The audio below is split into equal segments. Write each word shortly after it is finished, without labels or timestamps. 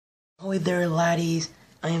Ahoy there, laddies.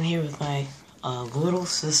 I am here with my little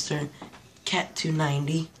sister,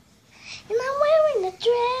 Cat290. And I'm wearing the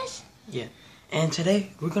dress. Yeah. And today,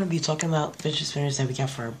 we're going to be talking about fidget spinners that we got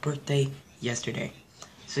for our birthday yesterday.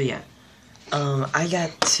 So, yeah. I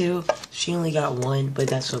got 2. She only got 1, but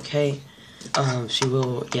that's okay. She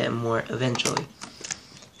will get more eventually.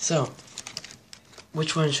 So,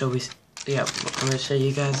 which one shall we... Yeah, I'm going to show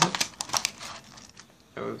you guys.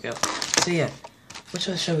 There we go. So, yeah. Which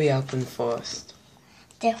one should we open first?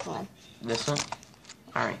 This one. This one?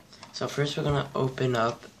 Alright. So first we're going to open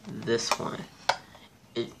up this one.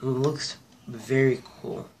 It looks very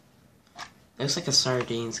cool. Looks like a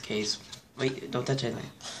sardines case. Wait, don't touch it.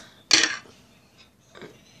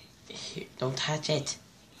 Here, don't touch it.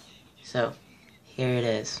 So, here it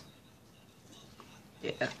is.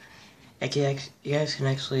 Yeah. You guys can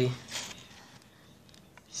actually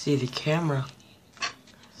see the camera.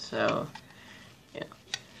 So...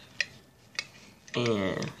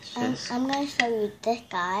 and just, I'm going to show you this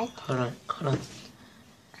guy. Hold on.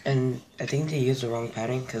 And I think they used the wrong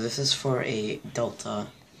pattern because this is for a Delta.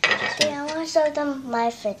 Yeah, I want to show them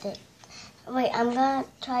my fidget. Wait, I'm going to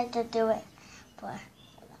try to do it.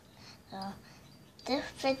 So, this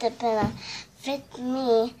fidget spinner fits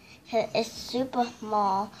me because it's super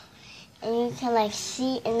small. And you can like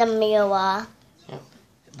see in the mirror. Yeah.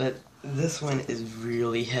 But this one is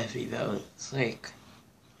really heavy though. It's like...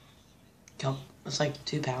 It's like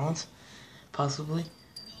 2 pounds, possibly.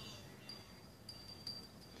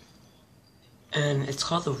 And it's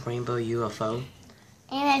called the Rainbow UFO.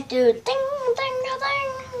 And I do ding, ding,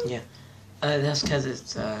 ding. Yeah. That's because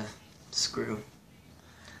it's screw.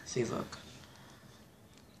 See, look.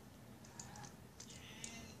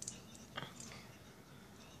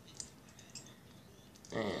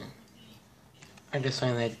 And I just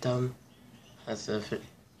find that dumb.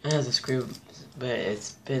 It has a screw, but it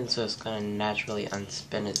spins, so it's gonna naturally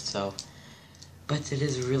unspin itself. But it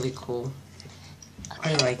is really cool.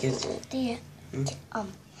 Okay. I like it.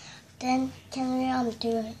 Then can we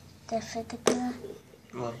do the fidget spinner?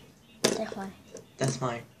 What? This one. That's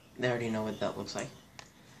mine. They already know what that looks like.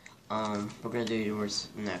 We're gonna do yours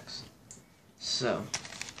next. So.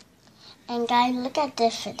 And guys, look at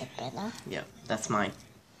this fidget spinner. Yeah, that's mine.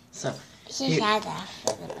 So. He had that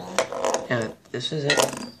fidget spinner. Yeah, this is it.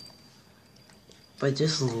 But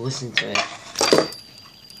just listen to it.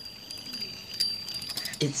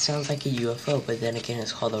 It sounds like a UFO, but then again,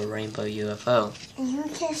 it's called a Rainbow UFO. You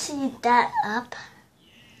can see that up.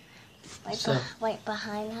 Right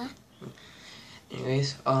behind her.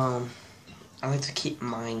 Anyways, I like to keep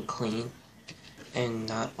mine clean and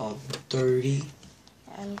not all dirty.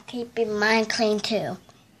 I'm keeping mine clean too.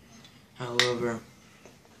 However,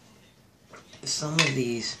 some of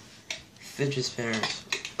these fidget spinners,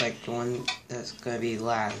 like the one that's gonna be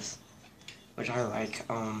last, which I like,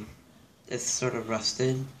 it's sort of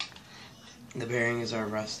rusted. The bearings are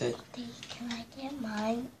rusted. Can I get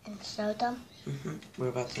mine and show them? We're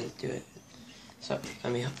about to do it. So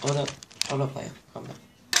let me hold up, Leia. Hold up.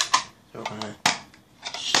 So we're gonna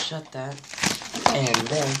shut that, and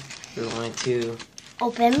then we're going to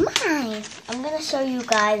open mine. I'm gonna show you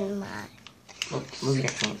guys mine. Move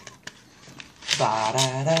your hand.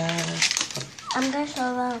 Ba-da-da. I'm gonna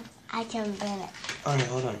show them. I can bend it. Alright,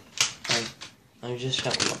 hold on. Let me just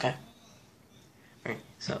shut them, okay? Alright,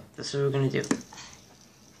 so this is what we're gonna do.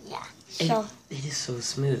 Yeah. It is so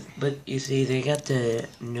smooth. But you see, they got the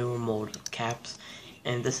newer mold caps,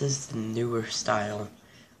 and this is the newer style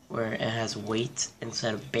where it has weight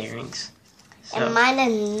instead of bearings. So, and mine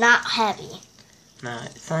is not heavy. Nah,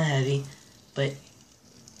 it's not heavy, but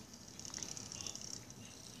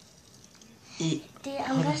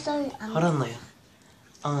I'm gonna show you. Hold on,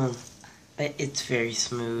 Leia. But it's very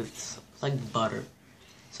smooth. It's like butter.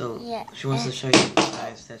 So yeah, she wants to show you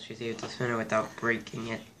guys that she's able to spin it without breaking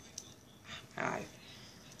it. Alright.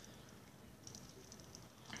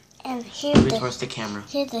 And here's towards the camera.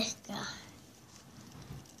 Here's this guy.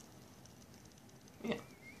 Yeah.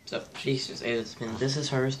 So she's just able to spin. This is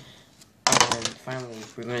hers. And finally,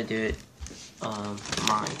 we're gonna do it.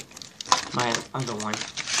 My other one.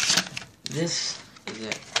 This is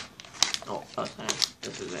it. Oh,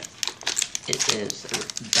 this is it. It is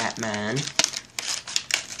Batman.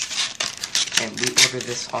 And we ordered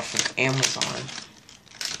this off of Amazon.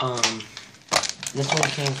 This one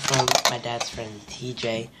came from my dad's friend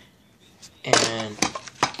TJ. And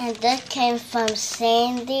this came from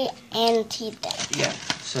Sandy and TJ. Yeah,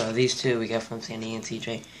 so these two we got from Sandy and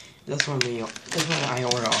TJ. This one I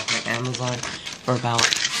ordered off of Amazon for about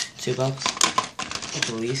 $2 at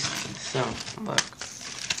the least. So, look.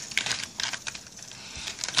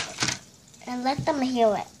 And let them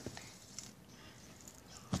hear it.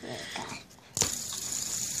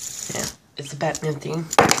 Yeah, it's a Batman theme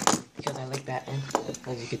because I like Batman,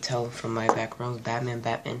 as you could tell from my background. Batman.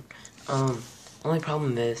 Only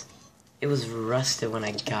problem is it was rusted when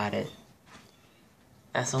I got it.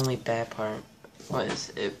 That's the only bad part.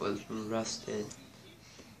 It was rusted.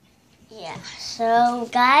 Yeah. So,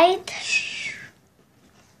 guys.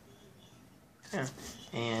 Yeah,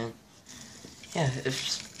 and yeah,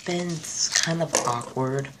 it's been kind of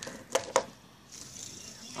awkward.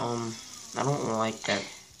 I don't like that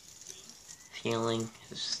feeling.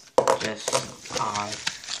 It's just odd.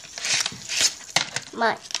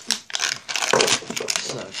 Mine.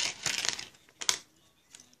 So,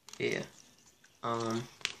 yeah.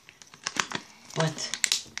 But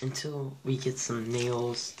until we get some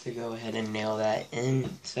nails to go ahead and nail that in,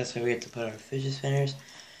 so that's why we have to put our fidget spinners.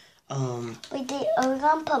 Are we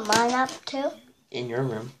gonna put mine up too? In your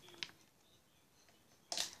room.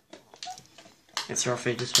 It's our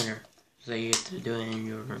fidget spinner, so you have to do it in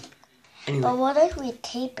your room. Anyway. But what if we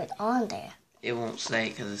tape it on there? It won't stay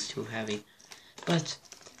because it's too heavy. But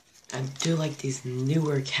I do like these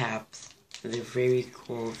newer caps. They're very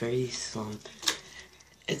cool, very slim.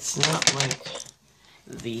 It's not like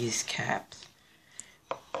these caps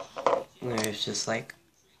where it's just like,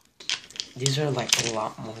 these are like a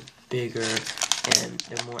lot more bigger and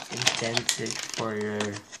they're more indented for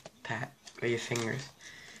your fingers.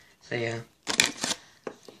 So yeah.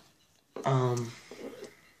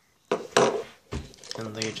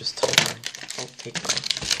 And they're just totally, take mine.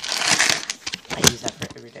 I use that for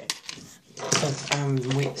every day. But I'm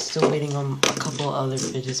still waiting on a couple other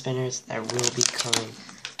fidget spinners that will be coming.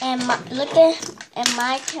 And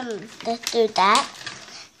mine can just do that.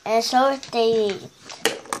 And so they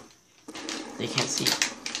can't see.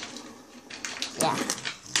 Yeah.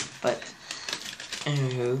 But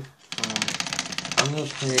anywho,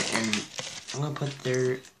 I'm gonna put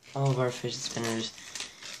all of our fidget spinners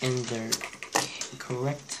in their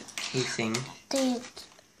correct casing.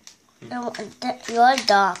 Your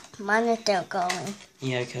dog, mine is still going.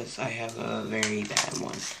 Yeah, because I have a very bad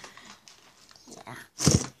one. Yeah.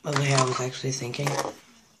 But I was actually thinking,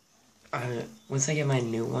 once I get my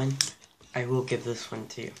new one, I will give this one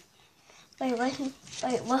to you. Wait,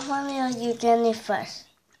 what one are you getting first?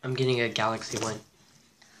 I'm getting a Galaxy one.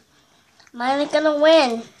 Mine is gonna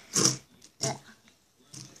win.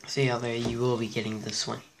 So yeah, there you will be getting this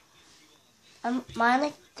one. Mine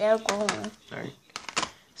is still going. Alright.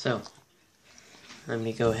 So, let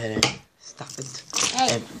me go ahead and stop it.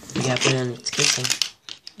 Hey. And we gotta put it in its casing.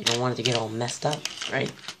 You don't want it to get all messed up,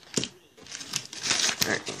 right?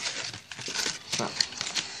 Alright. So,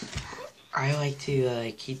 I like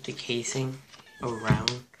to keep the casing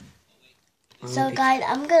around. So guys,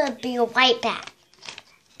 I'm gonna be right back.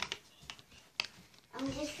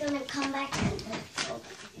 I'm just gonna come back and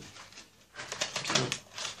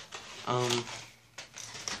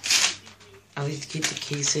I like to keep the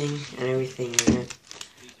casing and everything in it.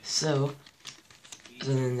 So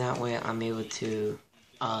then that way I'm able to,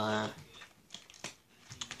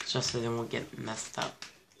 just so they won't get messed up.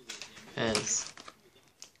 Because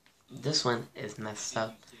this one is messed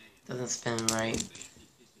up. Doesn't spin right.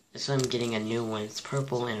 This one I'm getting a new one. It's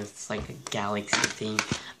purple and it's like a galaxy theme.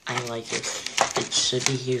 I like it. It should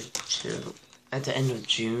be here at the end of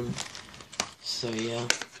June. So yeah.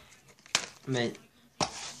 But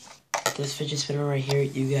this fidget spinner right here,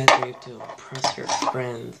 you guys are able to impress your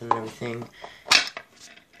friends and everything.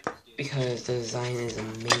 Because the design is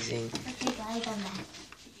amazing.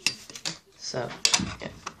 So, yeah.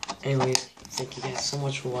 Anyways, thank you guys so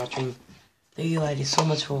much for watching. Thank you ladies so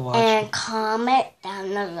much for watching. And comment down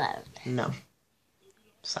below. No.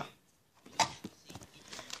 Stop.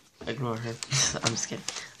 Ignore her. I'm just kidding.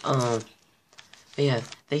 But yeah,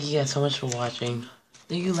 thank you guys so much for watching.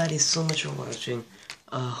 Thank you ladies so much for watching.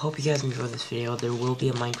 Hope you guys enjoyed this video. There will be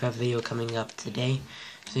a Minecraft video coming up today.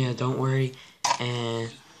 So yeah, don't worry.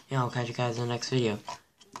 And yeah, I'll catch you guys in the next video.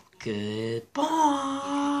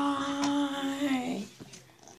 Goodbye.